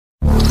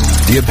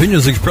The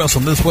opinions expressed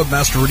on this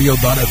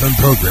WebmasterRadio.fm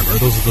program are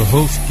those of the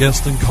host,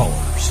 guests, and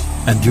callers,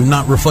 and do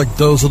not reflect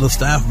those of the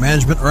staff,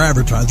 management, or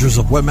advertisers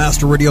of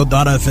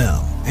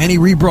WebmasterRadio.fm. Any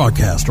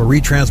rebroadcast or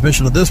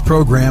retransmission of this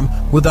program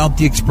without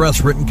the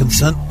express written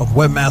consent of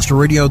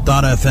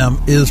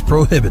WebmasterRadio.fm is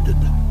prohibited.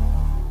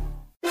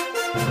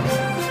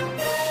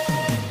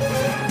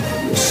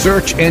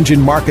 Search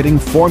engine marketing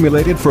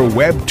formulated for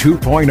Web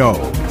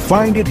 2.0.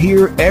 Find it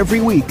here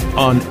every week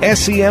on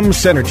SEM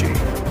Synergy.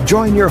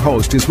 Join your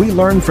host as we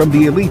learn from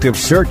the elite of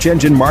search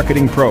engine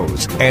marketing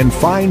pros and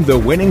find the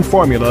winning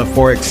formula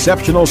for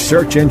exceptional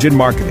search engine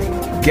marketing.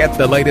 Get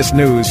the latest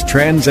news,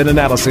 trends, and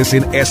analysis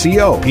in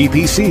SEO,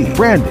 PPC,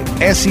 branding,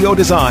 SEO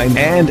design,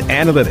 and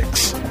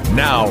analytics.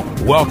 Now,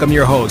 welcome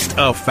your host,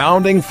 a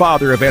founding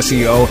father of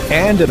SEO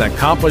and an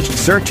accomplished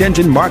search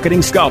engine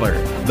marketing scholar,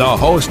 the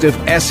host of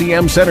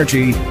SEM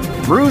Synergy,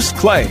 Bruce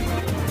Clay.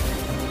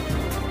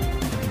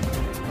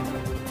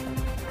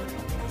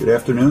 Good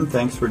afternoon.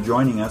 Thanks for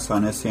joining us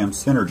on SEM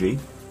Synergy.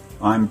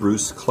 I'm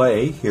Bruce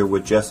Clay, here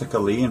with Jessica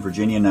Lee and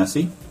Virginia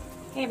Nessie.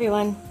 Hey,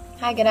 everyone.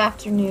 Hi, good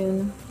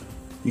afternoon.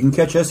 You can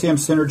catch SEM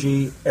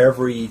Synergy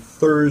every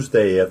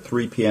Thursday at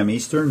 3 p.m.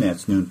 Eastern.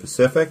 That's noon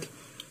Pacific.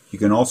 You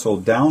can also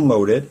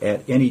download it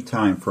at any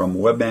time from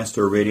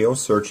Webmaster Radio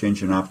Search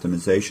Engine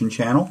Optimization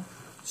channel,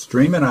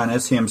 stream it on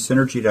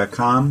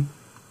semsynergy.com,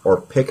 or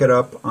pick it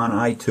up on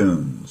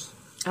iTunes.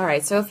 All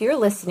right, so if you're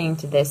listening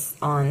to this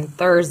on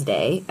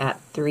Thursday at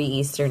 3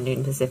 Eastern,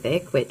 noon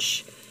Pacific,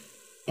 which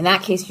in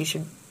that case you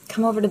should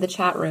come over to the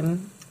chat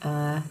room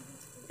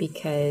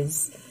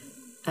because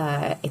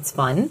it's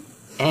fun.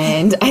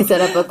 And I set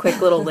up a quick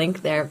little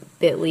link there,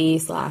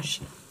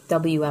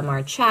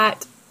 bit.ly/WMR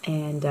chat.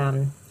 And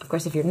of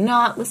course, if you're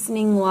not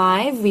listening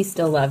live, we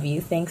still love you.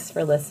 Thanks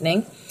for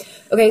listening.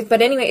 Okay,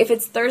 but anyway, if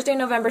it's Thursday,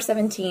 November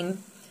 17,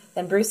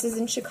 then Bruce is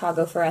in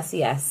Chicago for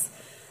SES.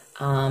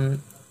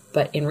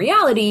 But in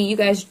reality, you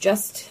guys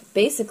just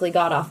basically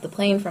got off the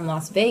plane from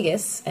Las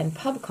Vegas and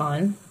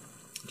PubCon.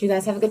 Did you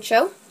guys have a good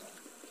show?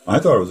 I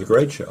thought it was a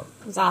great show.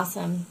 It was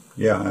awesome.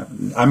 Yeah,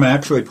 I'm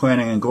actually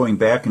planning on going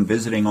back and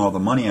visiting all the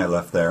money I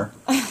left there.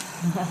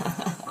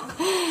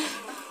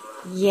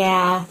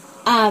 Yeah.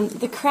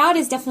 The crowd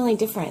is definitely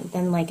different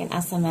than like an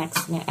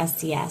SMX and an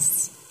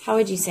SCS. How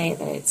would you say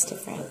that it's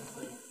different?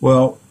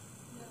 Well,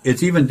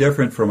 it's even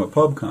different from a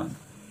PubCon.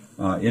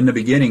 In the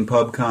beginning,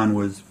 PubCon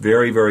was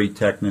very, very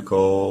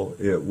technical.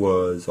 It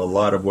was a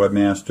lot of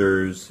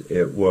webmasters.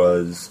 It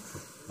was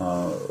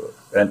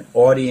an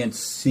audience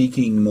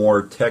seeking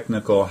more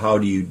technical, how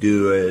do you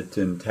do it,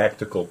 and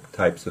tactical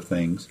types of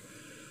things.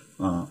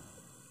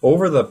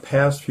 Over the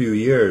past few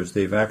years,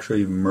 they've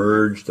actually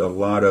merged a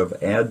lot of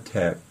ad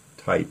tech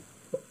type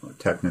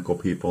technical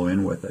people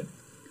in with it.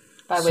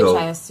 By which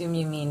I assume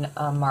you mean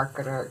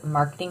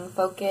marketing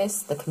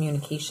focus, the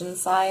communication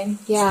side?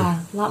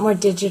 Yeah, a lot more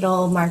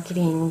digital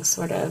marketing,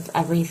 sort of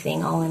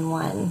everything all in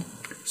one.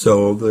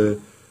 So the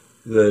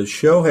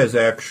show has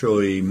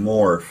actually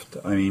morphed.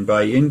 I mean,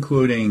 by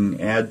including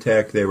ad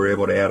tech, they were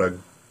able to add a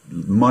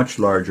much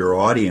larger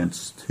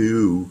audience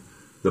to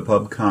the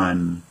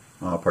PubCon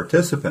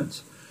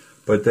participants.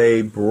 But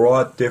they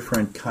brought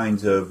different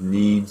kinds of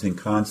needs and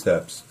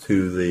concepts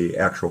to the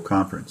actual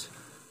conference,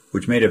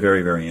 which made it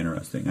very, very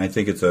interesting. I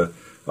think it's a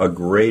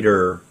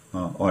greater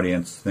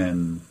audience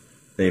than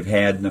they've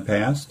had in the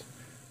past.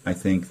 I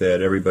think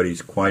that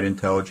everybody's quite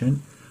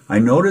intelligent. I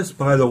noticed,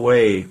 by the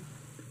way,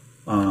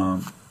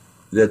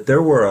 that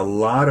there were a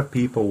lot of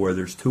people where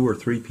there's 2 or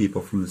 3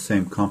 people from the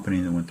same company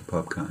that went to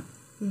PubCon.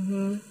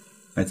 Mm-hmm.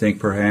 I think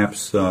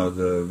perhaps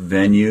the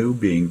venue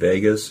being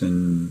Vegas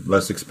and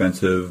less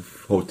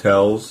expensive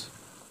hotels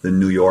than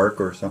New York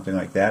or something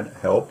like that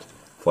helped.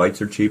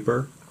 Flights are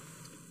cheaper.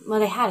 Well,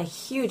 they had a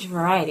huge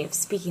variety of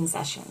speaking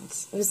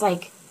sessions. It was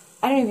like,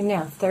 I don't even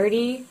know,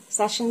 30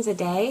 sessions a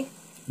day?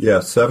 Yeah,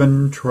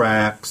 7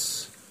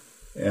 tracks,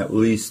 at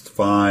least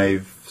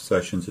 5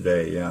 sessions a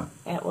day, yeah.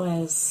 It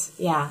was,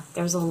 yeah,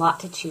 there was a lot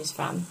to choose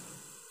from.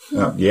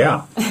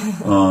 Yeah.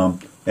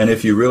 And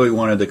if you really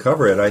wanted to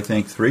cover it, I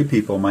think 3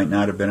 people might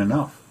not have been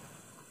enough.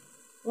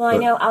 Well, I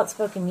know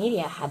Outspoken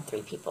Media had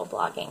 3 people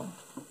blogging.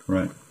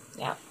 Right.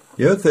 Yeah.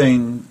 The other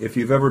thing, if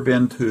you've ever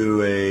been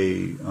to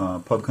a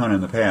PubCon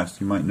in the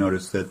past, you might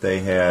notice that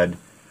they had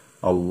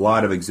a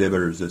lot of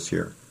exhibitors this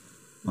year.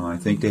 I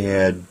think they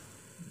had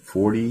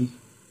 40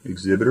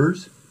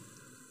 exhibitors,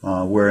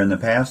 where in the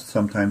past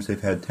sometimes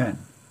they've had 10.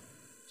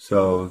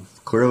 So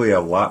clearly a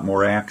lot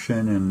more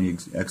action in the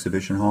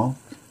exhibition hall.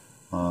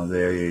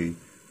 They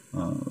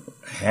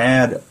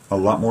had a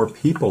lot more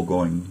people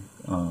going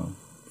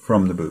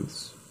from the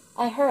booths.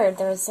 I heard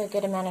there was a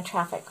good amount of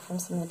traffic from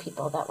some of the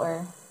people that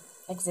were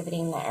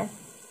exhibiting there.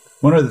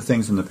 One of the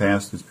things in the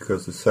past is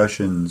because the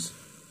sessions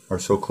are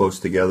so close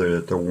together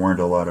that there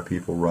weren't a lot of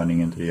people running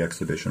into the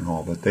exhibition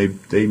hall, but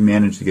they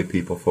managed to get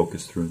people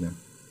focused through them.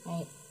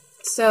 Right.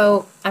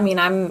 So, I mean,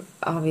 I'm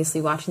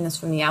obviously watching this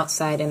from the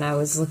outside, and I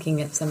was looking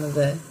at some of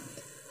the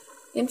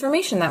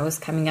information that was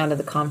coming out of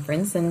the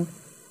conference, and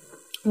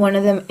one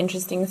of the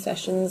interesting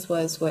sessions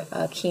was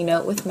a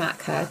keynote with Matt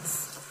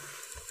Cutts.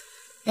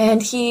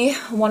 And he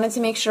wanted to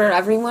make sure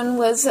everyone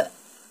was,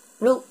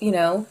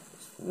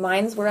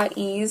 minds were at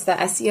ease, that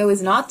SEO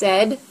is not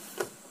dead.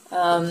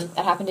 That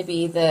happened to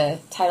be the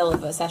title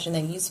of a session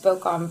that you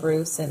spoke on,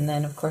 Bruce. And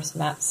then, of course,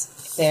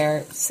 Matt's there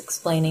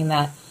explaining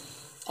that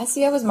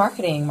SEO is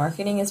marketing.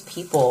 Marketing is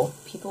people.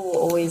 People will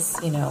always,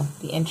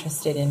 be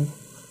interested in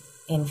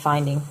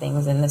finding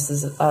things, and this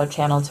is a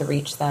channel to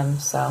reach them.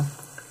 So,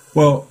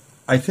 well,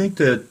 I think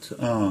that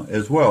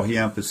as well, he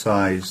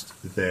emphasized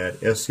that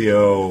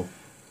SEO,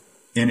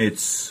 in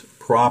its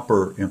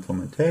proper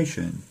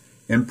implementation,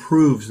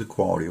 improves the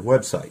quality of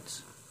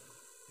websites,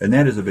 and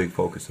that is a big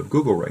focus of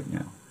Google right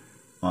now.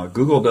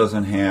 Google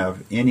doesn't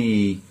have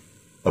any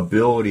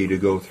ability to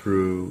go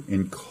through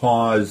and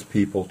cause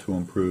people to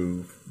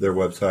improve their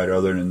website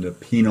other than to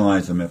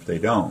penalize them if they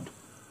don't.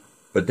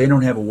 But they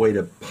don't have a way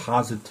to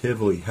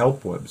positively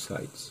help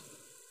websites.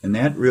 And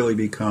that really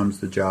becomes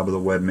the job of the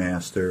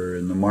webmaster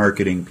and the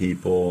marketing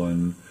people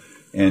and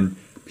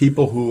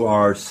people who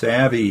are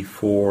savvy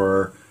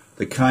for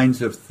the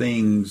kinds of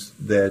things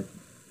that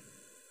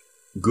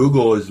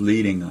Google is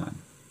leading on.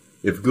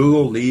 If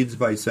Google leads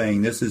by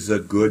saying this is a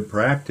good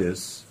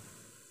practice,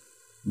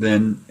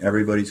 then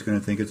everybody's going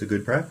to think it's a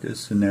good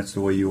practice, and that's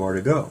the way you are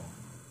to go.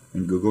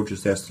 And Google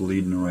just has to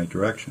lead in the right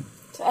direction.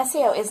 So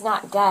SEO is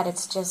not dead.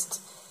 It's just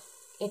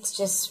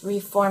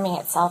reforming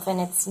itself, and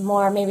it's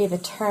more maybe the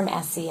term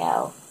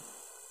SEO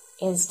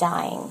is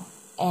dying,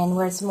 and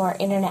where it's more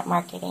internet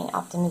marketing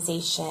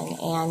optimization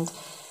and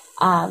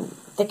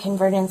the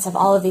convergence of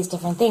all of these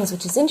different things,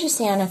 which is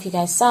interesting. I don't know if you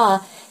guys saw,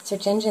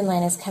 Search Engine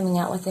Land is coming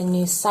out with a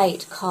new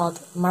site called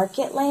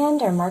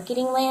Marketland or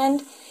Marketing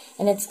Land,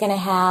 and it's going to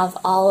have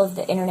all of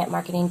the internet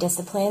marketing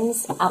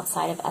disciplines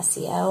outside of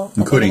SEO.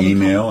 Including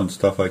email and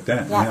stuff like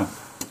that, yeah.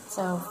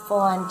 So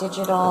full-on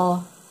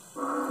digital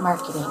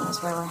marketing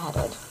is where we're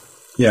headed.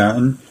 Yeah,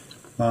 and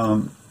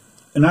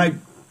I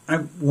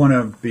want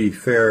to be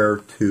fair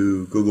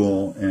to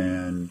Google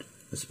and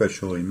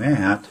especially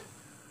Matt.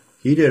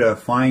 He did a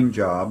fine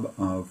job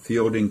of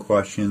fielding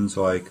questions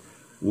like,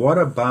 what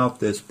about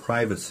this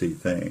privacy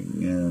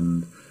thing?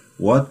 And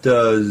what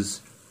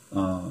does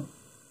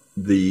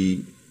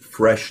the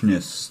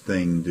freshness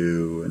thing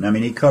do? And I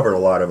mean, he covered a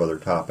lot of other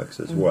topics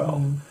as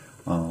well.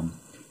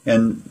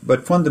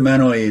 But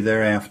fundamentally,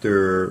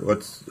 thereafter,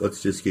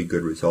 let's just get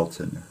good results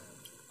in there.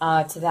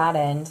 To that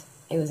end,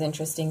 it was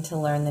interesting to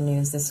learn the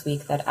news this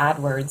week that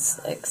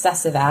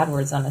excessive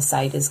AdWords on a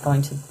site is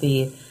going to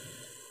be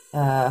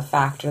a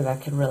factor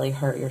that could really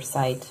hurt your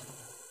site.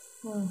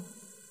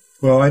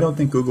 Well, I don't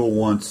think Google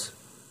wants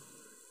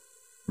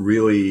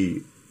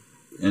really,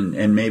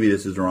 and maybe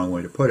this is the wrong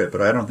way to put it,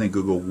 but I don't think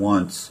Google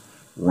wants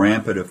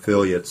rampant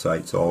affiliate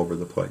sites all over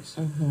the place.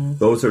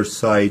 Those are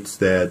sites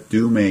that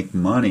do make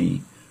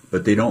money,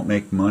 but they don't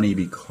make money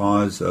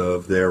because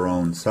of their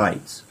own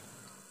sites.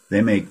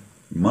 They make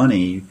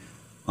money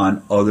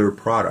on other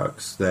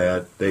products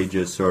that they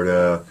just sort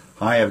of,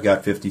 hi, I've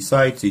got 50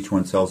 sites, each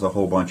one sells a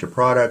whole bunch of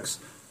products,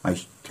 I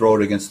throw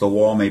it against the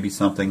wall, maybe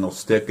something will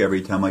stick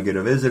every time I get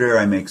a visitor,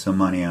 I make some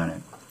money on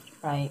it.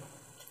 Right.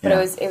 But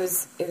it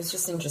was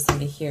just interesting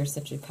to hear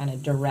such a kind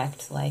of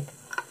direct,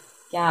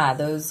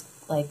 those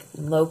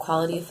low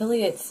quality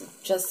affiliates,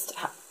 just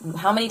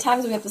how many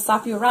times do we have to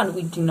slap you around?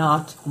 We do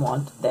not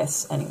want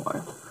this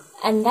anymore.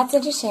 And that's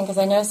interesting because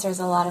I noticed there's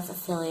a lot of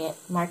affiliate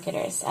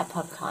marketers at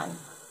PubCon.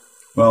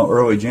 Well,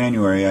 early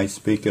January, I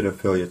speak at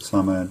Affiliate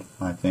Summit,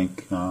 I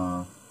think,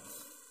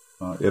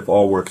 if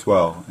all works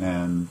well.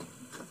 And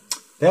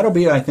that'll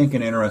be, I think,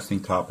 an interesting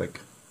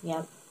topic.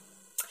 Yep.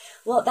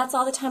 Well, that's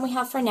all the time we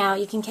have for now.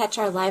 You can catch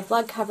our live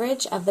blog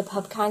coverage of the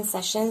PubCon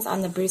sessions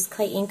on the Bruce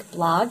Clay Inc.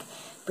 blog,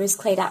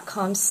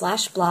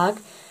 bruceclay.com/blog.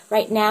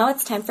 Right now,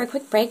 it's time for a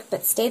quick break,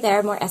 but stay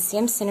there. More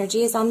SCM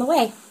Synergy is on the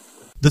way.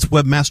 This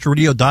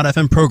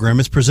WebmasterRadio.fm program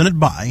is presented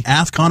by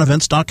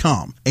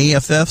AFCONEvents.com,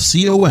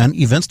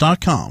 AFFCON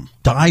events.com.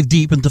 Dive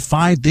deep into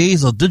 5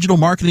 days of digital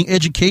marketing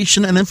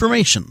education and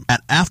information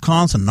at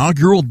AFCON's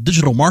inaugural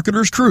Digital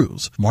Marketers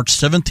Cruise, March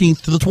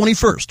 17th to the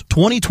 21st,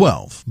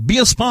 2012. Be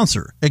a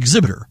sponsor,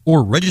 exhibitor,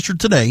 or register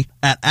today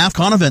at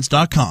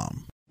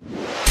AFCONEvents.com.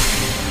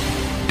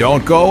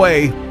 Don't go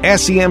away.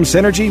 SEM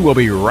Synergy will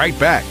be right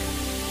back.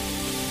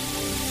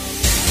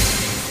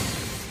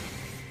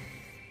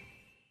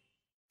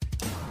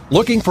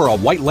 Looking for a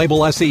white label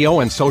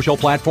SEO and social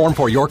platform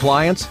for your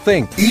clients?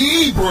 Think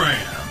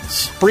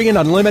eBrands. Free and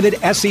unlimited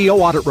SEO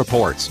audit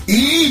reports.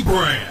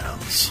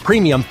 eBrands.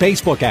 Premium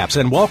Facebook apps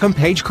and welcome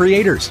page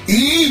creators.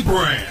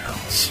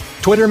 eBrands.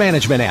 Twitter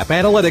management app,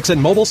 analytics, and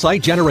mobile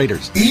site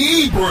generators.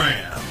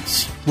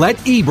 eBrands. Let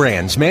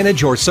eBrands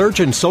manage your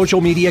search and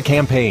social media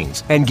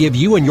campaigns and give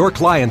you and your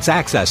clients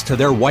access to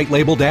their white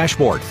label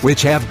dashboard,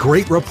 which have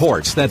great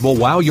reports that will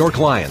wow your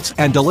clients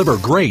and deliver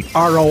great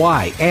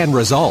ROI and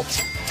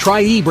results.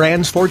 Try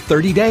eBrands for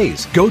 30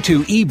 days. Go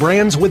to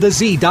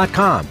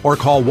eBrandsWithAZ.com or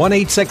call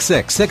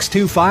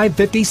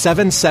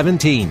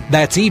 1-866-625-5717.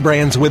 That's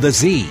eBrands with a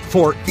Z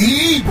for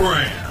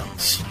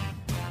eBrands.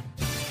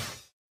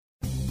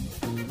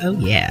 Oh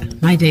yeah,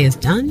 my day is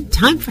done.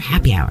 Time for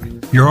happy hour.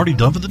 You're already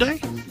done for the day?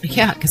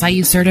 Yeah, because I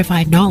use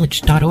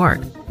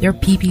CertifiedKnowledge.org. Their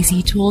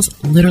PPC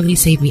tools literally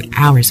save me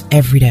hours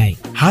every day.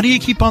 How do you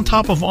keep on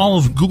top of all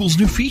of Google's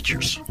new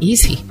features?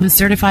 Easy. With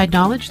Certified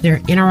Knowledge, their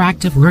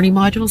interactive learning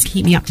modules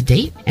keep me up to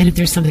date, and if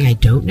there's something I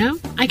don't know,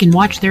 I can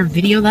watch their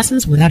video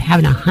lessons without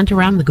having to hunt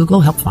around the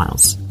Google help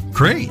files.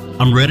 Great.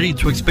 I'm ready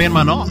to expand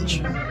my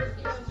knowledge.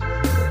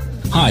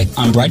 Hi,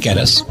 I'm Brett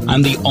Geddes.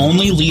 I'm the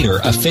only leader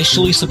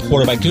officially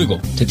supported by Google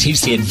to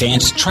teach the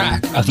advanced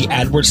track of the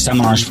AdWords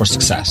Seminars for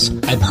Success.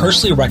 I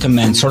personally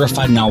recommend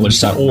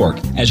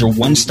CertifiedKnowledge.org as your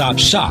one-stop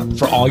shop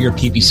for all your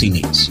PPC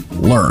needs.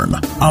 Learn,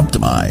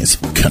 optimize,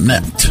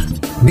 connect.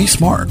 Be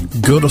smart.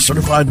 Go to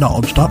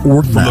CertifiedKnowledge.org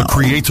now. From the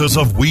creators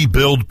of We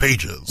Build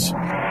Pages,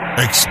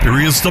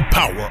 experience the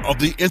power of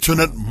the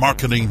Internet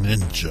Marketing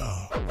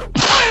Ninja.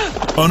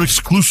 An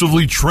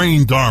exclusively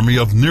trained army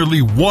of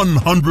nearly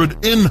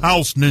 100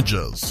 in-house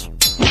ninjas.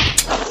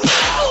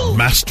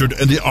 Mastered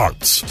in the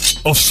arts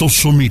of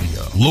social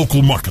media,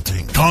 local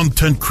marketing,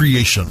 content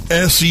creation,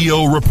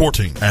 SEO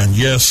reporting, and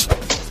yes,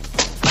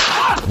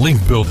 link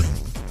building.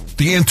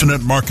 The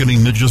Internet Marketing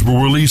Ninjas will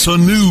release a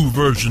new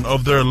version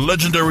of their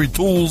legendary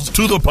tools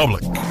to the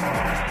public.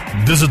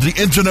 Visit the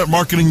Internet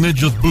Marketing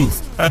Ninjas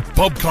booth at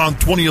PubCon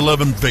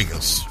 2011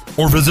 Vegas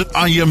or visit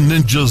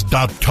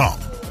imninjas.com.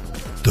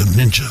 The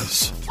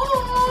ninjas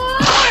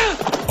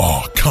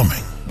are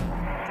coming.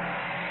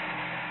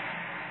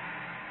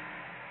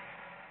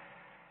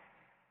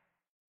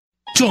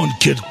 Don't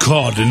get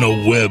caught in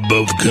a web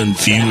of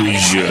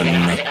confusion.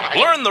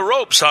 Learn the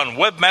ropes on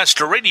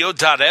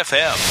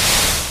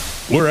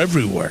webmasterradio.fm. We're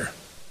everywhere.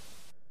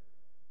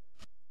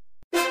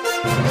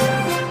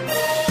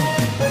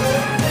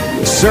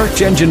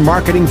 Search engine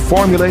marketing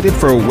formulated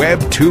for Web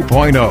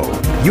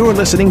 2.0. You're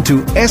listening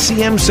to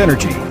SEM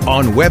Synergy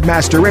on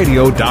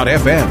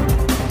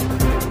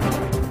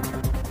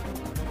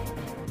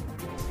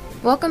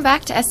webmasterradio.fm. Welcome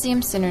back to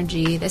SEM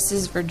Synergy. This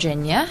is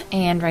Virginia,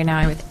 and right now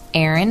I'm with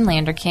Aaron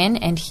Landerkin,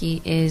 and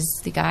he is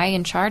the guy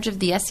in charge of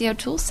the SEO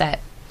Toolset.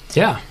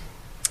 Yeah.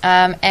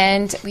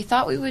 And we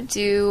thought we would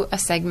do a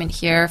segment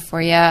here for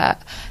you,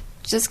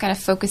 just kind of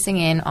focusing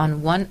in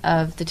on one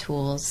of the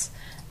tools,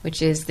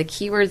 which is the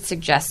Keyword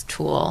Suggest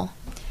Tool.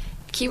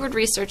 Keyword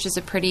research is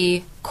a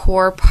pretty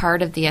core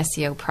part of the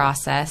SEO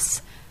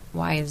process.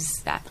 Why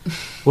is that?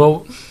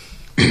 Well,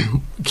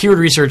 keyword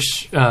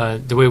research,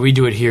 the way we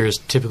do it here, is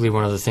typically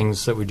one of the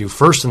things that we do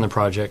first in the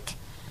project.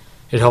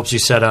 It helps you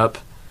set up.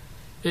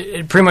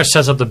 It pretty much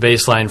sets up the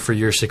baseline for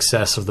your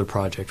success of the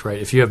project, right?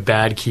 If you have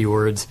bad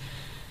keywords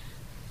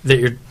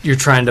that you're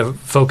trying to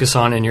focus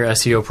on in your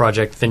SEO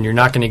project, then you're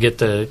not going to get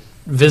the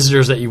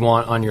visitors that you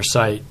want on your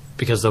site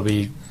because they'll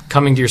be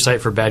coming to your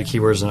site for bad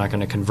keywords. They're not going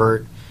to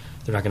convert.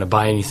 They're not going to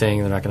buy anything.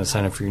 They're not going to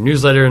sign up for your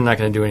newsletter. They're not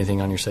going to do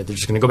anything on your site. They're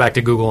just going to go back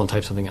to Google and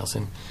type something else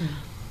in.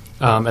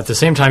 At the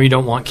same time, you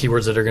don't want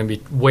keywords that are going to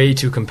be way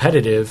too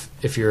competitive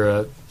if you're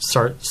a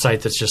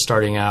site that's just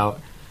starting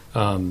out.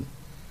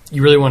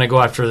 You really want to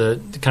go after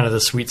the kind of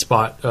the sweet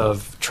spot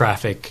of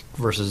traffic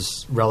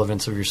versus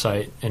relevance of your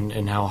site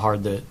and how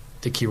hard the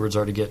keywords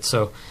are to get.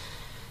 So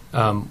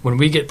when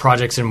we get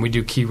projects and we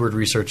do keyword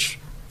research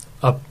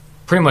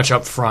pretty much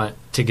up front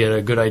to get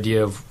a good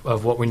idea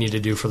of what we need to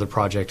do for the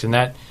project. And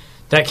that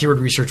keyword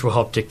research will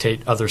help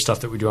dictate other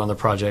stuff that we do on the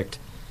project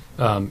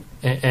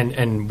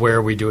and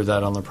where we do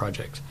that on the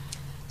project.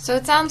 So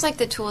it sounds like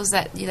the tools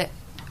that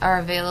are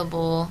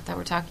available that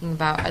we're talking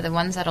about are the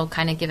ones that will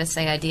kind of give us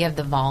the idea of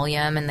the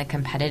volume and the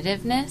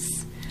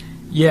competitiveness.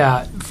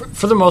 Yeah,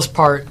 for the most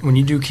part, when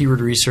you do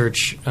keyword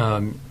research,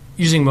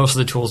 using most of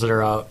the tools that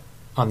are out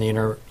on the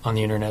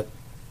internet,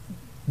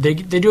 they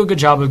do a good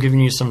job of giving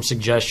you some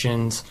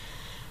suggestions.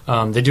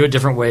 They do it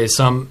different ways.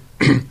 Some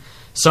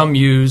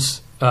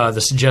use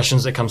the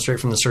suggestions that come straight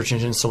from the search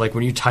engine. So like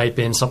when you type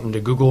in something to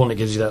Google and it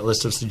gives you that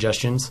list of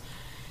suggestions,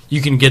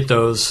 you can get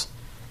those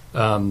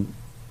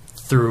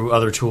through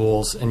other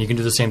tools, and you can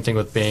do the same thing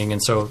with Bing.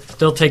 And so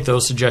they'll take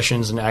those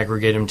suggestions and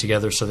aggregate them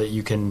together so that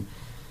you can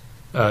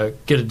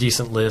get a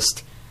decent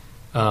list.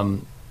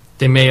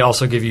 They may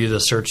also give you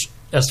the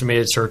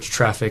estimated search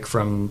traffic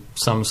from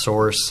some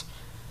source.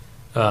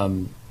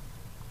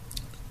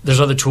 There's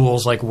other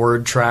tools like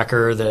Word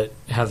Tracker that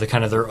have the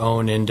kind of their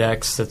own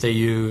index that they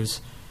use.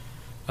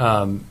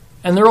 And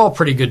they're all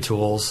pretty good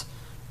tools,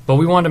 but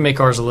we wanted to make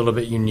ours a little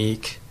bit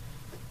unique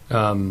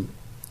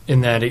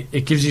in that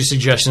it gives you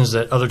suggestions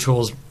that other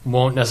tools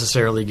won't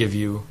necessarily give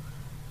you,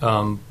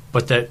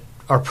 but that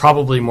are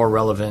probably more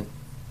relevant.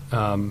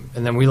 And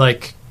then we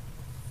like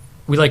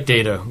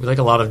data. We like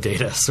a lot of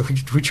data, so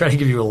we try to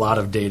give you a lot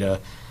of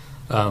data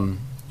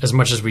as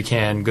much as we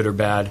can, good or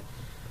bad,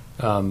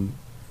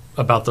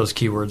 about those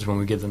keywords when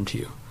we give them to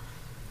you.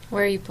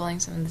 Where are you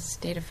pulling some of this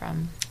data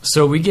from?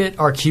 So we get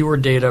our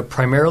keyword data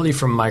primarily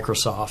from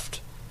Microsoft.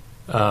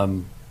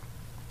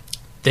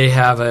 They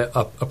have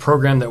a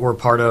program that we're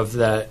part of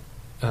that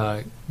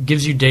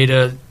gives you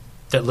data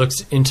that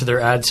looks into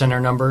their ad center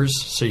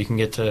numbers, so you can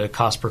get to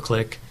cost per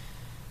click,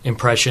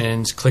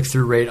 impressions,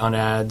 click-through rate on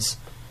ads,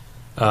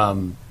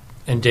 and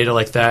and data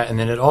like that. And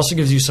then it also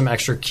gives you some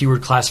extra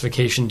keyword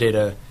classification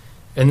data.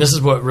 And this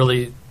is what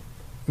really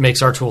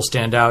makes our tool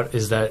stand out,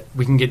 is that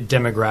we can get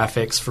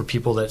demographics for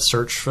people that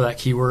search for that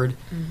keyword,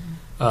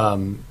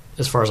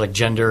 as far as like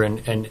gender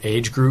and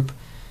age group.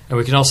 And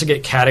we can also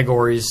get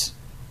categories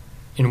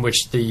in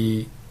which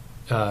the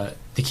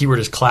keyword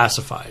is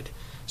classified.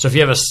 So if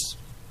you have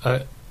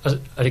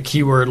a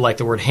keyword like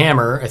the word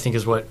hammer, I think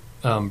is what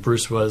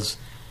Bruce was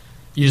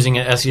using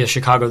at SES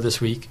Chicago this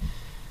week.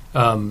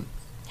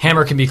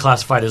 Hammer can be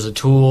classified as a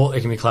tool. It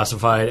can be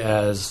classified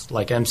as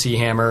like MC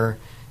Hammer.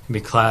 It can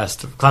be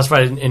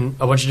classified in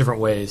a bunch of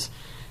different ways.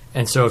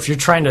 And so if you're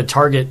trying to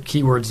target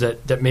keywords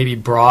that may be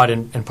broad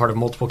and part of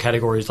multiple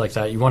categories like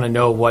that, you want to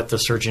know what the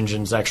search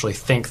engines actually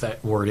think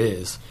that word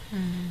is.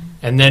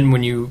 And then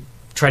when you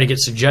try to get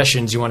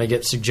suggestions, you want to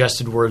get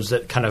suggested words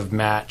that kind of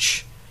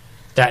match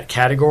that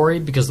category,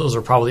 because those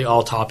are probably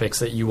all topics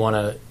that you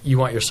want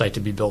your site to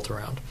be built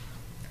around.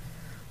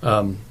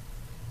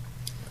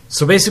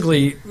 So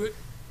basically,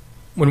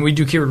 when we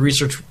do keyword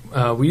research,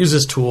 we use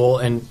this tool,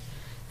 and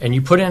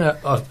you put in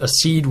a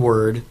seed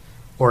word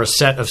or a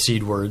set of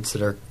seed words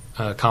that are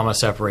comma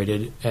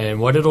separated,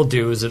 and what it'll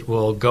do is it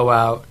will go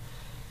out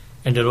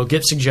and it'll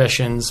get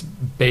suggestions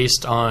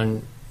based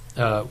on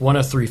one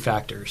of three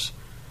factors.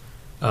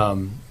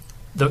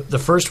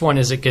 The first one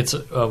is it gets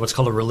what's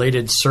called a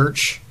related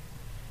search.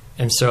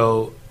 And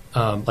so,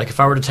 like if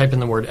I were to type in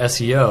the word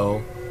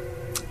SEO,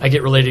 I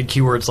get related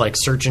keywords like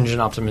search engine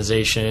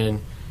optimization,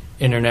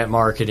 internet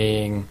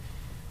marketing,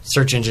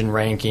 search engine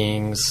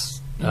rankings,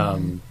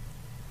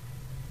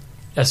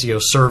 SEO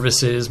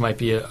services might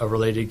be a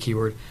related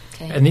keyword.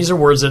 Okay. And these are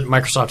words that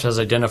Microsoft has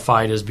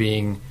identified as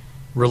being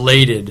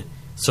related,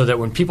 so that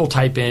when people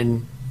type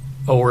in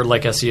a word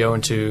like SEO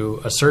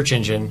into a search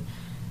engine,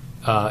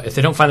 if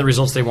they don't find the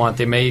results they want,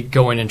 they may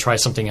go in and try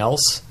something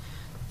else.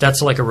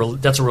 That's like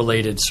that's a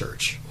related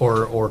search,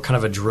 or kind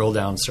of a drill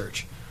down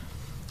search.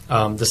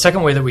 The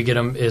second way that we get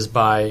them is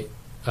by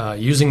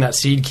using that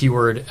seed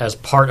keyword as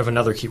part of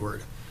another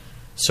keyword.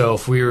 So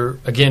if we were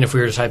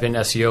to type in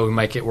SEO, we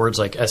might get words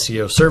like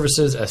SEO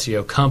services,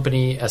 SEO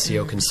company,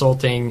 SEO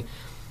consulting.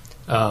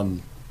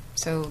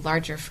 So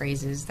larger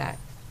phrases that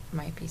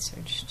might be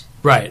searched.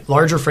 Right,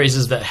 larger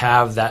phrases that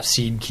have that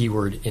seed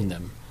keyword in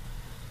them.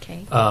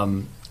 Okay.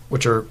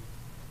 Which are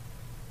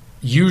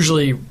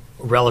usually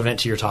relevant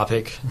to your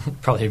topic,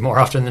 probably more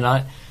often than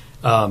not.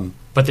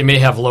 But they may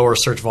have lower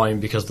search volume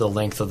because the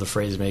length of the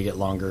phrase may get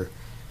longer.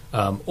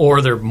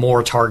 Or they're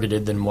more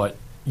targeted than what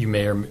you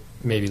may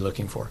be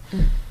looking for.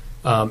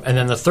 And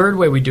then the third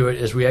way we do it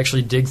is we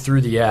actually dig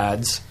through the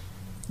ads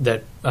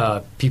that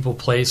people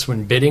place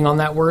when bidding on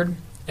that word,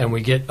 and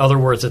we get other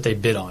words that they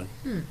bid on.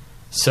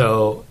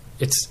 So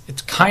it's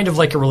kind of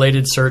like a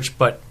related search,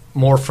 but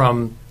more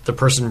from the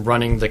person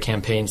running the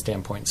campaign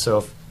standpoint.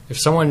 So if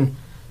someone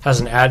has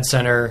an ad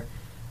center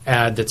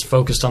ad that's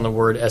focused on the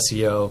word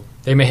SEO,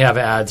 they may have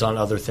ads on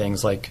other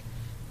things like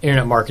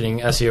internet marketing,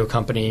 SEO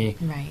company,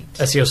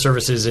 SEO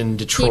services in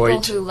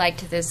Detroit. People who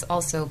liked this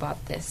also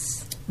bought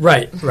this.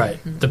 Right.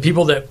 The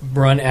people that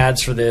run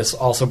ads for this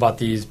also bought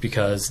these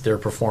because they're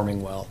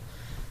performing well.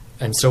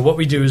 And so what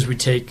we do is we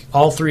take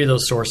all three of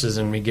those sources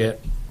and we get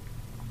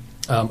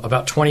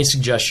about 20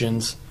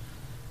 suggestions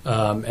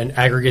and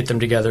aggregate them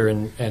together.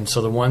 And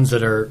so the ones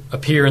that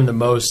appear in the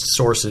most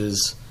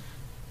sources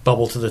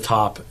bubble to the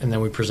top, and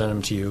then we present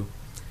them to you.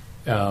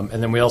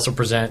 And then we also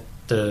present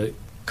the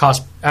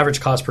average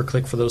cost per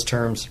click for those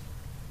terms,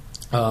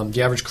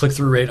 the average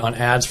click-through rate on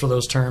ads for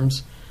those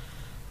terms,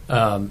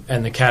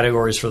 and the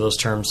categories for those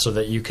terms, so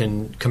that you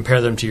can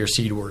compare them to your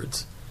seed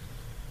words.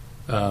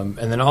 And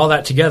then all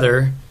that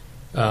together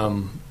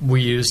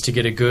we use to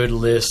get a good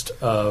list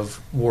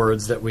of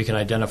words that we can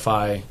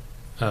identify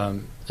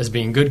as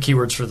being good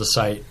keywords for the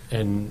site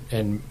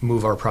and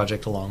move our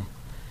project along.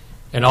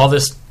 And all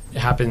this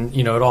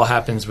it all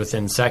happens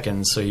within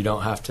seconds, so you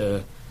don't have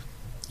to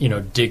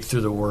dig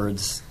through the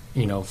words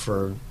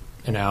for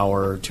an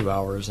hour or 2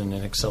 hours in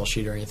an Excel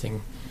sheet or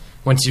anything.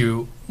 Once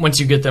you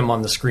get them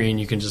on the screen,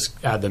 you can just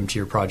add them to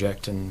your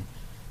project and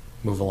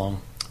move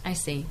along. I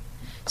see.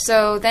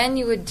 So then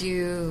you would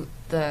do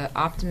the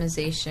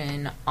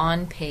optimization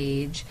on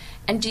page,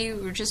 and do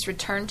you just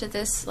return to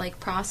this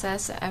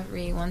process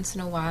every once in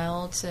a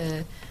while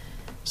to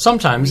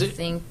sometimes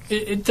rethink?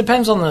 It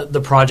depends on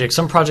the project.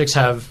 Some projects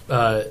have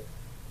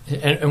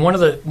and one of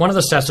the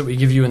stats that we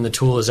give you in the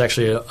tool is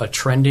actually a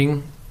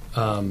trending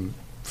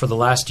for the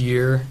last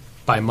year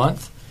by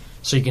month,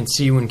 so you can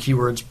see when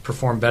keywords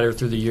perform better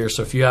through the year.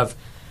 So if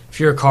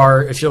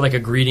you're like a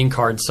greeting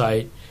card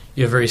site,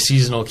 you have very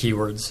seasonal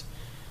keywords,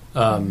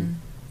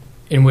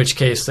 in which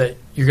case that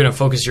you're going to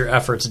focus your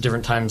efforts at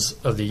different times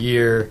of the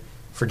year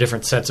for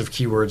different sets of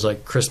keywords,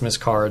 like Christmas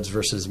cards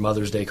versus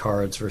Mother's Day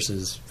cards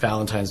versus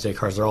Valentine's Day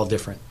cards. They're all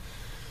different.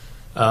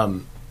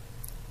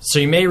 So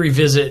you may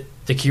revisit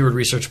the keyword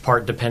research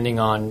part depending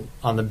on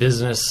the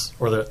business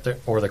or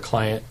the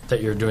client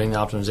that you're doing the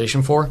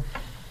optimization for.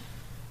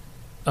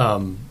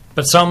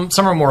 But some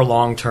are more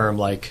long term,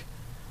 like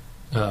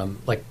a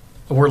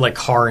word like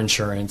car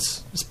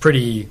insurance is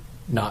pretty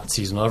not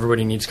seasonal.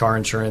 Everybody needs car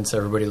insurance.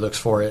 Everybody looks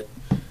for it.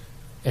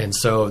 And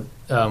so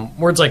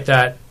words like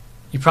that,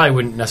 you probably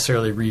wouldn't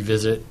necessarily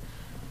revisit.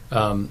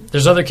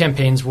 There's other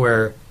campaigns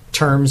where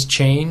terms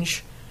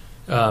change.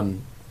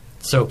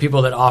 So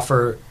people that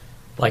offer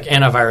like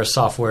antivirus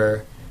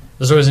software,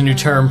 there's always a new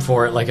term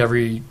for it, like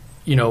every,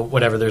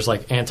 whatever. There's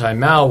like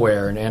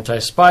anti-malware and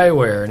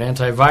anti-spyware and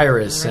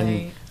antivirus. Right.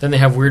 And then they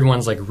have weird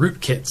ones like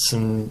rootkits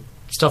and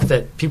stuff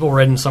that people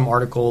read in some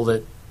article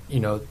that,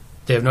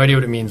 they have no idea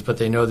what it means, but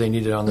they know they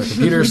need it on their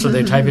computer, so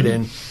they type it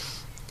in.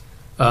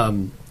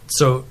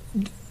 So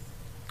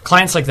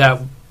clients like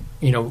that,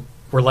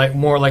 were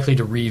more likely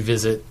to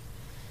revisit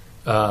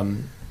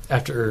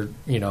after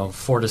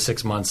 4 to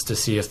 6 months to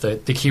see if the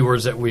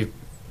keywords that we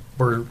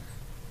were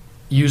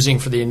using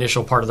for the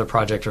initial part of the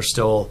project are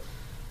still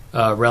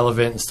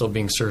relevant and still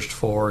being searched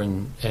for,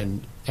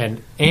 and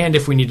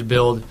if we need to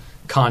build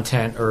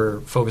content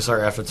or focus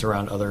our efforts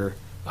around other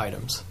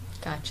items.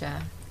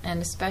 Gotcha. And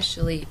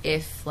especially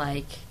if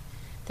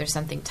there's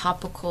something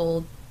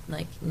topical,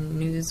 like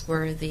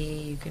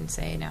newsworthy, you can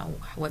say now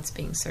what's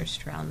being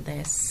searched around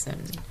this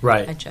and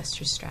adjust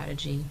your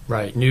strategy.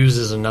 Right. News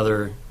is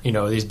another,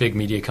 these big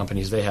media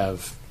companies, they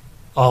have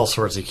all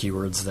sorts of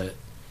keywords that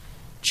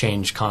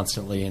change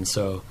constantly. And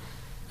so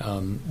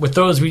with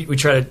those, we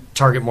try to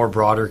target more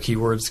broader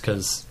keywords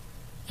because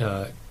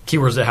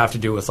keywords that have to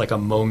do with like a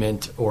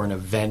moment or an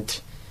event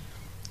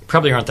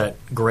probably aren't that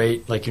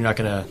great. Like you're not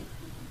going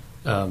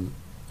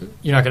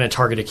to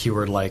target a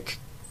keyword like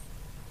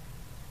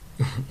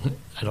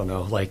I don't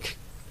know, like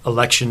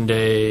election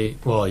day.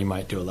 Well, you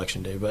might do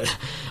election day, but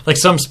like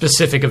some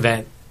specific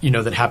event,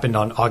 that happened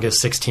on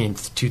August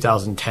 16th,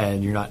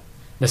 2010. You're not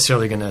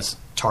necessarily going to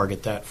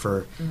target that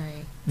for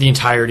the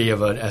entirety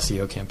of an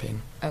SEO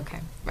campaign. Okay,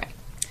 right.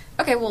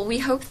 Okay, well, we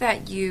hope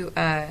that you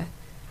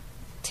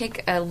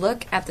take a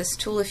look at this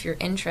tool if you're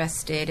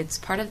interested. It's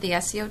part of the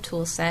SEO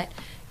Toolset.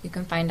 You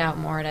can find out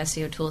more at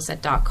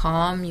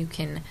SEOToolSet.com. You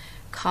can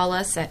call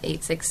us at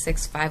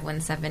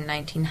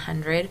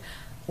 866-517-1900.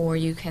 Or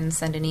you can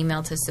send an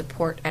email to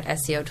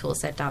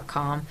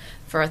support@SEOToolset.com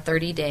for a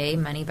 30-day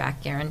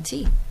money-back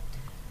guarantee.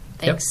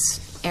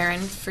 Thanks,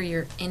 Aaron, for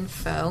your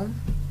info.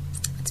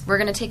 We're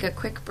going to take a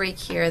quick break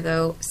here,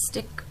 though.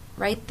 Stick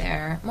right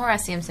there. More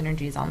SEM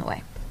Synergy is on the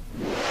way.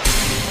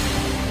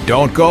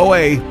 Don't go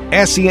away.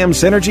 SEM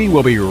Synergy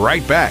will be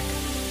right back.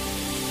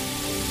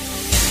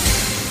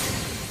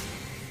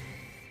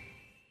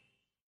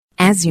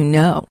 As you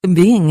know,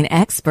 being an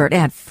expert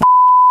at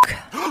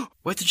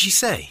What did she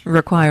say?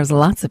 requires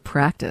lots of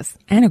practice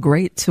and a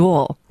great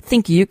tool.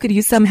 Think you could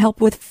use some help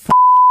with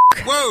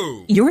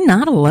Whoa! You're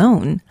not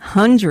alone.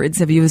 Hundreds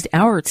have used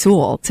our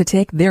tool to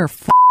take their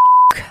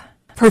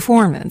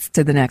performance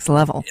to the next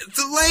level.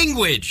 The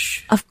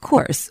language! Of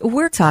course,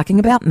 we're talking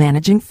about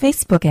managing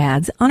Facebook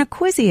ads on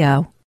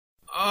Acquisio.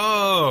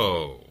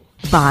 Oh.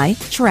 Buy,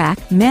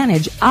 track,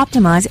 manage,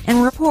 optimize,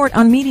 and report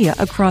on media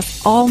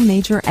across all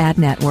major ad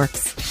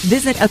networks.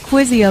 Visit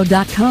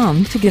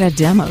Acquisio.com to get a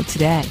demo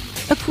today.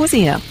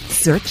 Acquisio.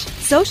 Search,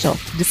 social,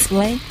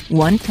 display,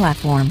 one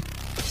platform.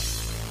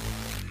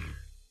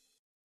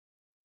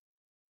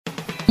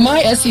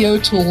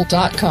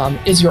 MySEOTool.com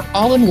is your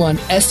all-in-one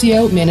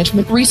SEO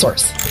management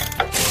resource.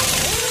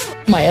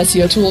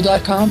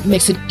 MySEOTool.com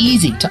makes it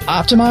easy to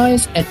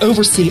optimize and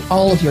oversee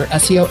all of your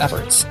SEO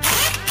efforts.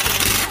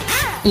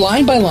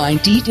 Line-by-line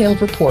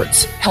detailed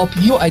reports help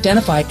you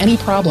identify any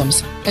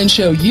problems and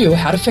show you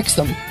how to fix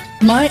them.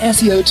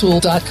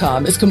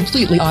 MySEOTool.com is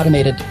completely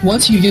automated.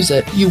 Once you use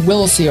it, you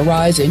will see a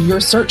rise in your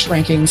search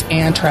rankings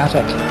and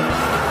traffic.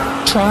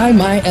 Try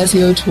My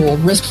SEO Tool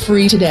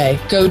risk-free today.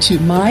 Go to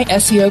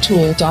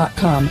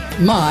MySEOTool.com.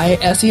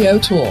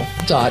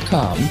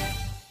 MySEOTool.com.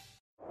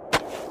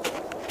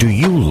 Do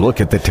you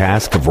look at the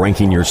task of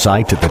ranking your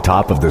site at the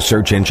top of the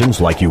search engines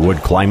like you would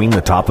climbing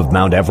the top of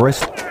Mount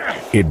Everest?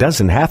 It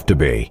doesn't have to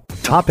be.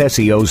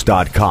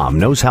 TopSEOs.com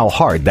knows how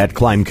hard that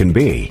climb can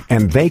be,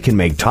 and they can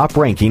make top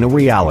ranking a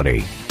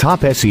reality. Top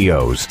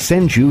SEOs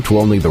sends you to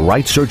only the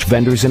right search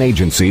vendors and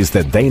agencies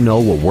that they know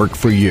will work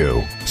for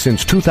you.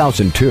 Since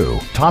 2002,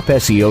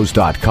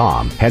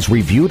 TopSEOs.com has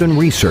reviewed and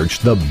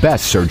researched the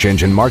best search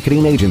engine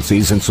marketing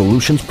agencies and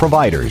solutions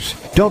providers.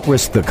 Don't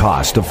risk the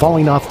cost of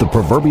falling off the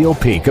proverbial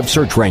peak of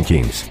search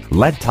rankings.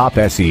 Let Top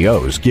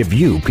SEOs give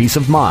you peace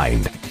of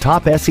mind.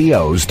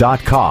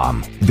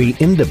 TopSEOs.com, the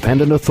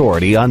independent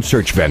authority on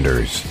search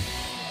vendors.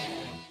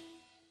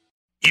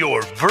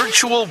 Your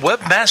virtual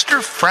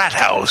webmaster frat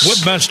house.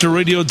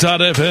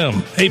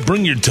 Webmasterradio.fm. Hey,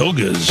 bring your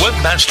togas.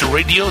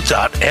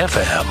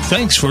 Webmasterradio.fm.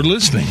 Thanks for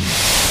listening.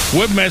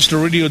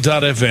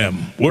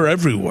 Webmasterradio.fm. We're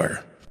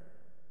everywhere.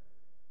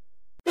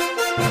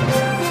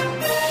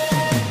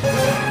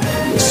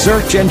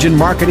 Search engine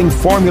marketing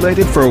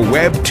formulated for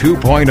Web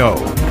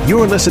 2.0.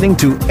 You're listening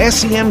to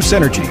SEM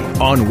Synergy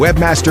on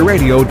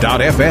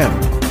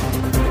Webmasterradio.fm.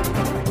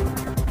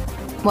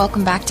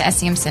 Welcome back to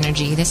SEM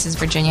Synergy. This is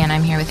Virginia, and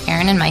I'm here with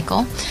Aaron and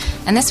Michael.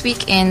 And this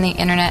week in the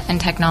internet and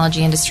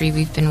technology industry,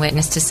 we've been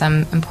witness to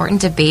some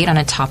important debate on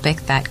a topic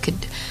that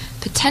could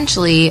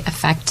potentially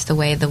affect the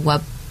way the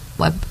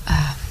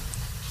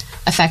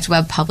affect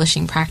web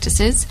publishing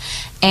practices.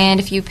 And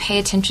if you pay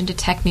attention to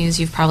tech news,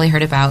 you've probably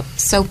heard about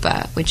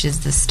SOPA, which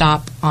is the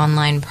Stop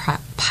Online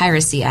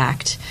Piracy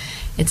Act.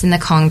 It's in the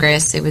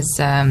Congress. It was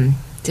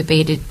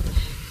debated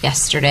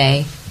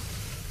yesterday.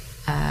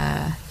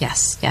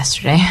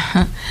 Yesterday.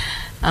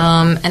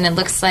 And it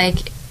looks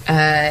like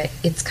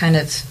it's kind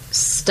of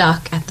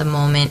stuck at the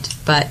moment.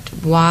 But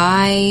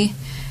why?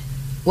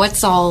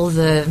 What's all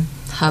the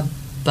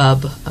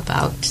hubbub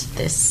about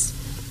this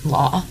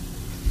law?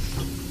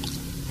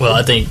 Well,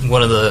 I think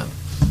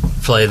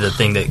probably the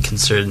thing that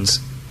concerns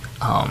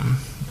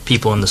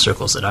people in the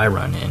circles that I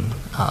run in,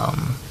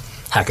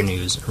 Hacker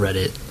News,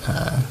 Reddit,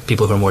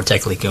 people who are more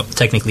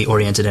technically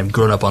oriented and have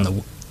grown up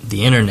on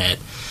the internet,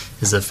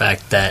 is the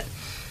fact that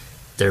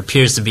there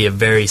appears to be a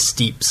very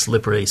steep,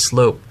 slippery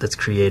slope that's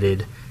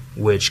created,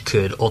 which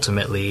could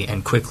ultimately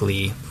and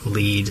quickly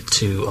lead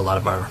to a lot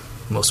of our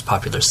most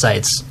popular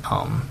sites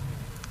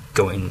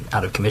going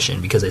out of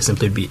commission because they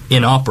simply would be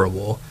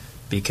inoperable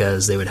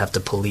because they would have to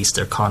police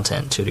their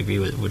content to a degree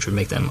which would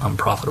make them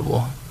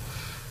unprofitable.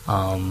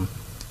 A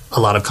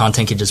lot of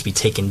content could just be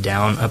taken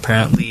down,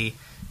 apparently,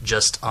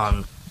 just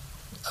on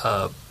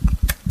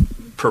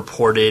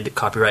purported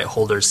copyright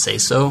holders say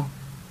so,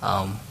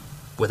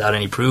 without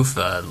any proof.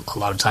 A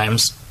lot of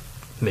times,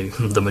 maybe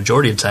the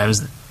majority of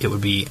times, it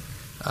would be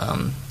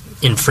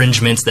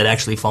infringements that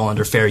actually fall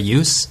under fair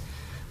use,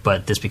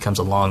 but this becomes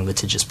a long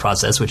litigious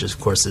process, which of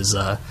course is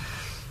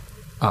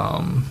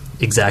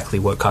exactly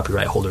what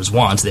copyright holders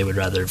want. They would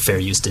rather fair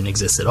use didn't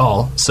exist at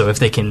all. So if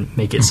they can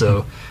make it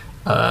so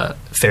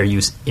fair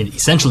use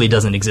essentially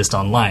doesn't exist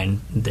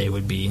online, they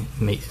would be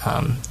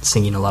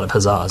singing a lot of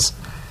huzzas.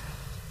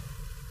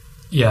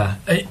 Yeah,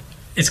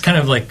 it's kind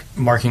of like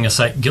marking a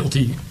site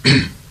guilty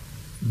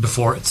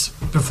before it's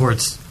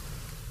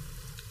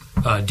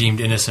deemed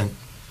innocent.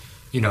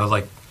 You know,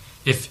 like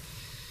if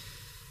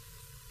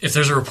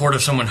there's a report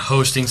of someone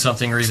hosting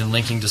something or even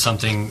linking to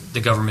something,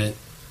 the government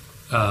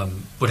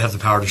would have the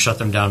power to shut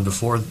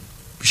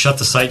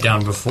the site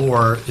down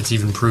before it's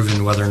even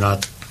proven whether or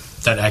not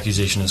that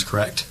accusation is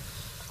correct.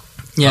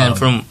 Yeah,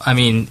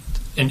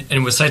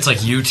 and with sites like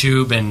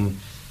YouTube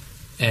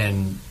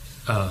and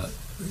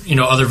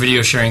other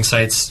video sharing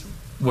sites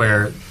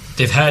where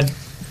they've had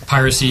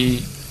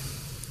piracy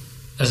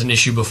as an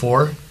issue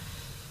before,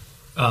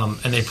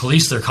 and they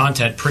police their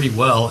content pretty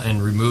well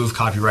and remove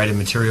copyrighted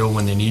material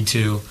when they need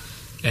to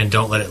and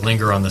don't let it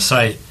linger on the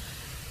site.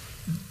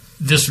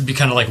 This would be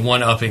kind of like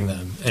one-upping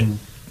them and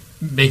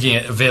making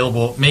it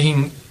available,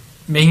 making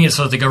it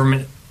so that the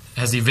government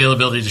has the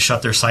availability to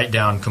shut their site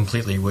down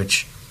completely,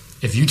 which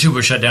if YouTube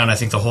was shut down, I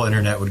think the whole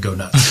internet would go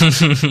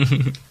nuts.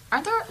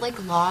 Aren't there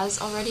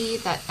laws already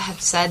that have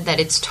said that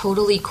it's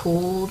totally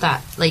cool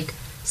that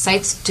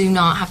sites do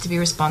not have to be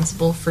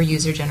responsible for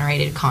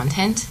user-generated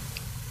content?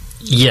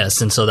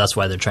 Yes, and so that's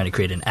why they're trying to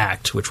create an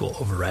act which will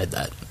override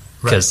that.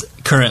 Because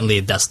currently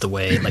that's the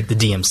way the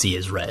DMC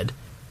is read.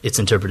 It's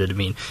interpreted to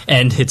mean.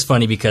 And it's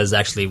funny because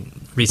actually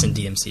recent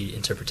DMC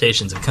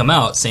interpretations have come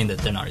out saying that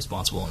they're not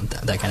responsible and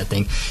that kind of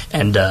thing.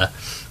 And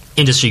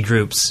industry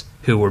groups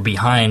who were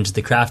behind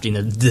the crafting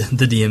of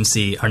the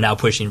DMC are now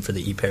pushing for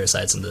the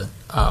e-parasites and the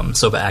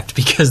SOPA Act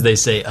because they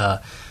say the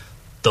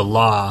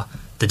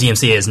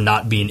DMCA is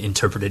not being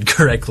interpreted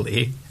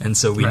correctly, and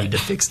so we need to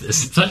fix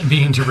this. It's not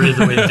being interpreted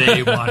the way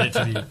they want it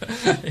to be.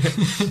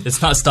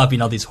 It's not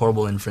stopping all these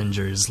horrible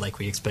infringers like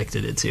we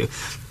expected it to.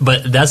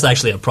 But that's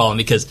actually a problem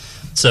because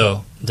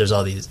there's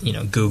all these,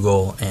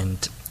 Google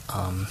and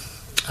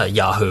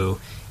Yahoo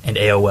and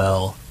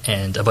AOL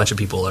and a bunch of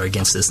people are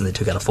against this, and they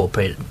took out a full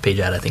page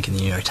ad, I think, in the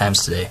New York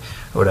Times today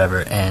or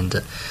whatever.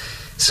 And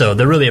so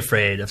they're really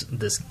afraid of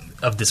this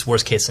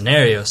worst case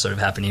scenario sort of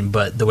happening.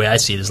 But the way I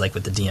see it is like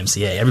with the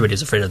DMCA.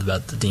 Everybody's afraid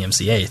about the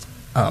DMCA.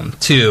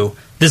 Too,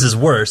 this is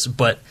worse.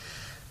 But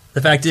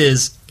the fact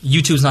is,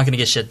 YouTube's not going to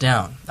get shut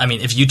down. I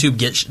mean, if YouTube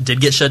did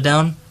get shut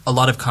down, a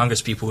lot of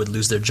Congress people would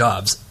lose their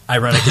jobs.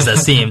 Ironic as that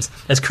seems,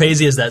 as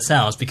crazy as that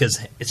sounds, because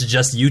it's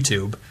just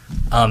YouTube.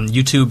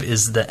 YouTube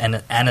is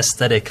an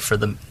anesthetic for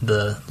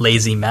the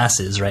lazy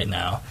masses right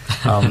now,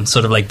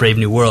 sort of like Brave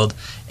New World.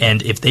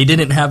 And if they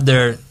didn't have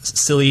their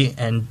silly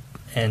and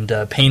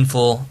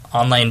painful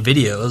online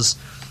videos,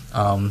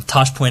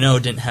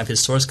 Tosh.0 didn't have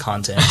his source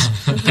content.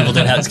 People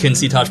couldn't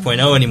see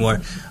Tosh.0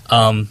 anymore.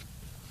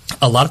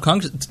 A lot of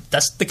Congress,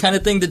 that's the kind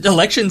of thing that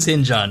elections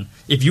hinge on.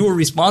 If you were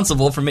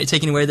responsible for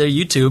taking away their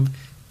YouTube,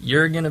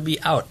 you're going to be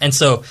out. And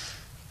so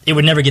it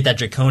would never get that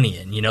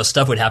draconian.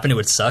 Stuff would happen, it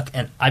would suck.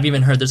 And I've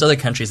even heard there's other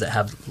countries that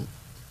have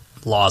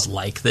laws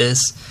like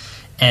this.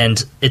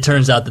 And it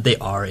turns out that they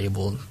are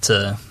able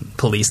to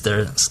police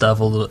their stuff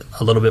a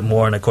little bit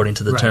more and according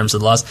to the terms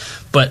of the laws.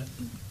 But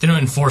they don't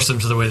enforce them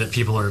to the way that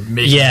people are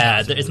making.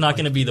 Yeah, it's not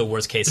going to be the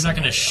worst case. They're not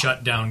going to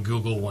shut down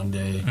Google one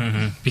day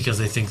because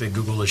they think that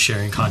Google is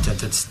sharing content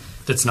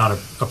that's not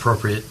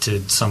appropriate to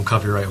some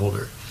copyright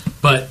holder.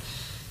 But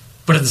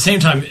at the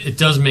same time, it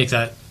does make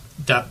that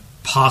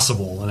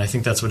possible, and I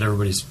think that's what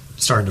everybody's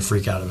starting to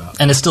freak out about.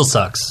 And it still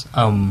sucks.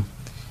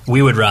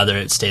 We would rather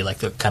it stay like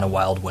the kind of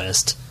Wild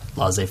West,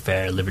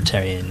 laissez-faire,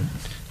 libertarian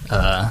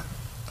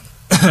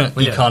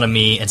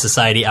economy and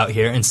society out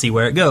here and see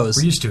where it goes.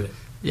 We're used to it.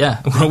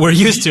 Yeah, we're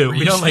used to it.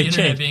 We don't like the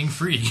internet change. being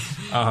free.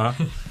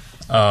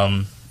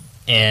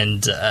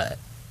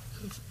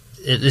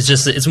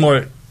 It's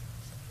more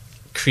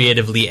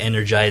creatively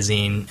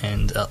energizing,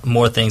 and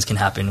more things can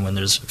happen when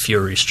there's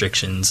fewer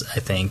restrictions, I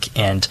think.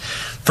 And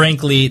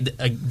frankly,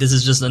 this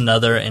is just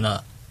another an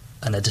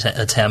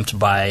attempt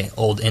by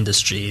old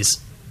industries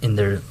in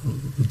their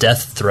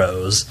death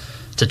throes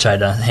to try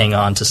to hang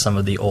on to some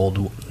of the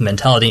old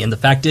mentality. And the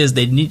fact is,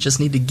 they just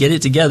need to get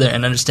it together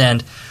and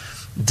understand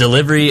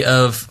delivery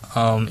of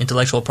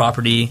intellectual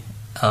property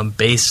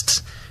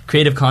based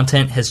creative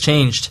content has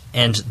changed,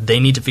 and they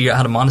need to figure out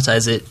how to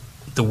monetize it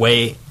the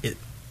way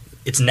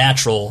it's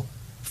natural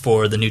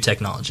for the new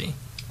technology.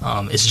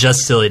 It's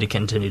just silly to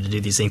continue to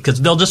do these things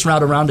because they'll just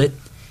route around it.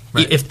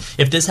 Right.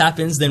 If this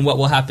happens, then what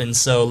will happen?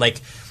 So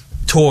like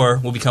Tor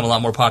will become a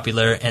lot more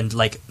popular, and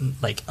like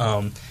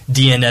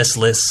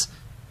DNS-less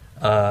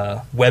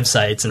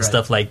websites and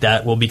stuff like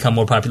that will become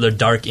more popular.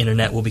 Dark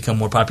internet will become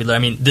more popular. I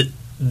mean,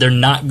 they're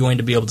not going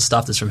to be able to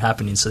stop this from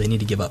happening, so they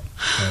need to give up.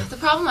 Right. The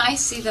problem I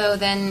see, though,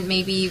 then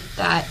maybe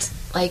that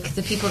like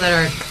the people that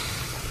are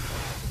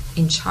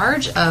in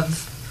charge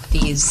of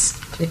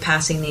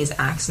passing these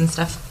acts and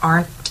stuff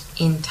aren't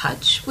in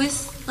touch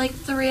with like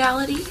the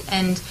reality,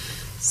 and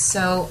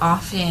so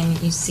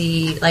often you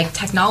see like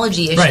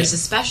technology issues,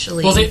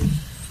 especially. Well,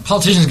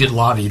 politicians get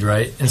lobbied,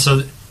 right? And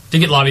so they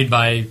get lobbied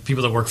by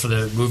people that work for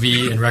the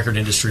movie and record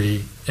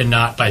industry, and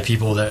not by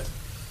people that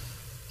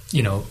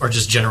are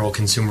just general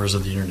consumers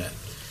of the internet.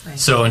 Right.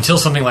 So until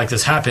something like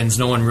this happens,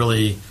 no one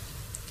really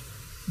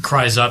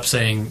cries up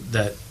saying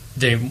that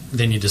they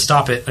need to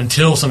stop it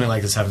until something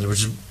like this happens,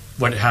 which is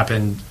what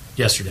happened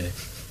yesterday.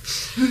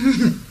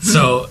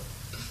 So,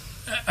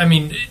 I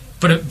mean,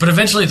 but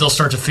eventually they'll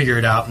start to figure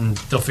it out, and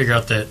they'll figure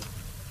out that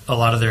a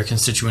lot of their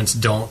constituents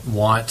don't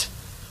want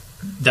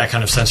that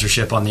kind of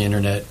censorship on the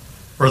internet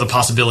or the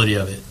possibility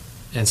of it.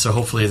 And so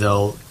hopefully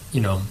they'll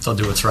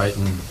do what's right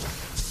and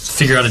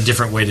figure out a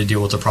different way to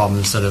deal with the problem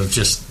instead of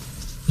just,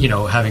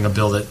 having a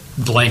bill that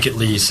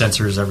blanketly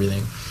censors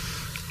everything.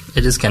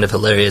 It is kind of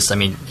hilarious. I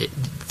mean,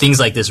 things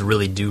like this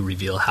really do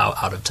reveal how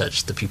out of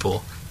touch the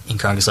people in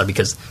Congress are,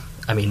 because,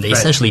 I mean, they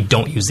essentially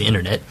don't use the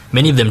internet.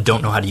 Many of them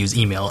don't know how to use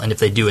email, and if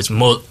they do, it's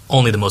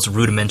only the most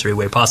rudimentary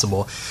way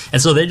possible.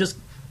 And so they just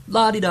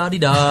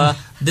la-di-da-di-da.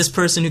 This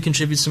person who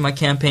contributes to my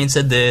campaign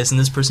said this, and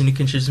this person who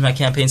contributes to my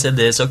campaign said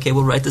this. Okay,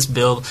 we'll write this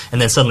bill. And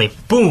then suddenly,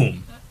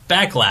 boom,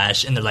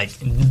 backlash, and they're like,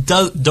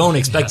 don't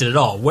expect it at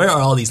all. Where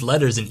are all these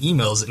letters and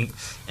emails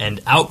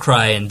and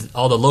outcry and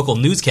all the local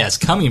newscasts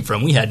coming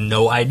from? We had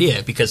no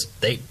idea, because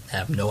they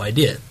have no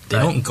idea. They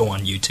don't go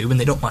on YouTube, and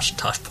they don't watch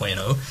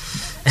Tosh.0.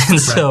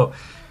 And so,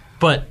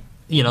 but,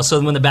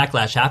 so when the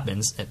backlash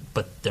happens,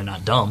 but they're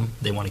not dumb,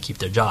 they want to keep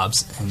their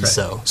jobs. And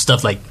so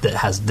stuff like that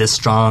has this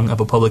strong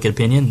of a public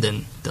opinion,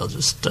 then they'll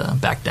just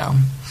back down.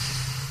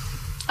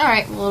 All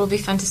right, well, it'll be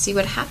fun to see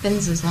what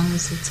happens as long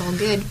as it's all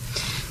good.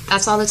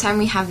 That's all the time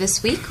we have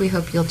this week. We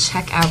hope you'll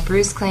check out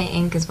Bruce Clay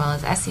Inc. as well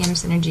as SEM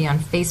Synergy on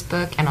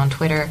Facebook and on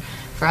Twitter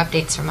for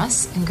updates from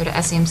us, and go to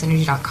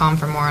SEMsynergy.com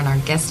for more on our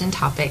guests and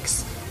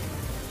topics.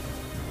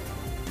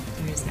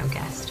 There is no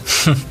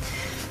guest.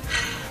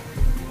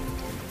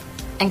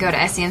 And go to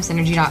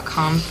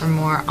SEMsynergy.com for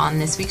more on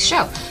this week's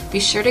show. Be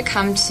sure to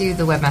come to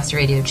the Webmaster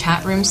Radio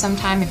chat room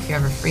sometime if you're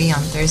ever free on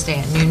Thursday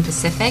at noon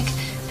Pacific.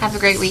 Have a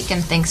great week,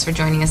 and thanks for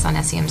joining us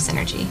on SEM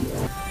Synergy.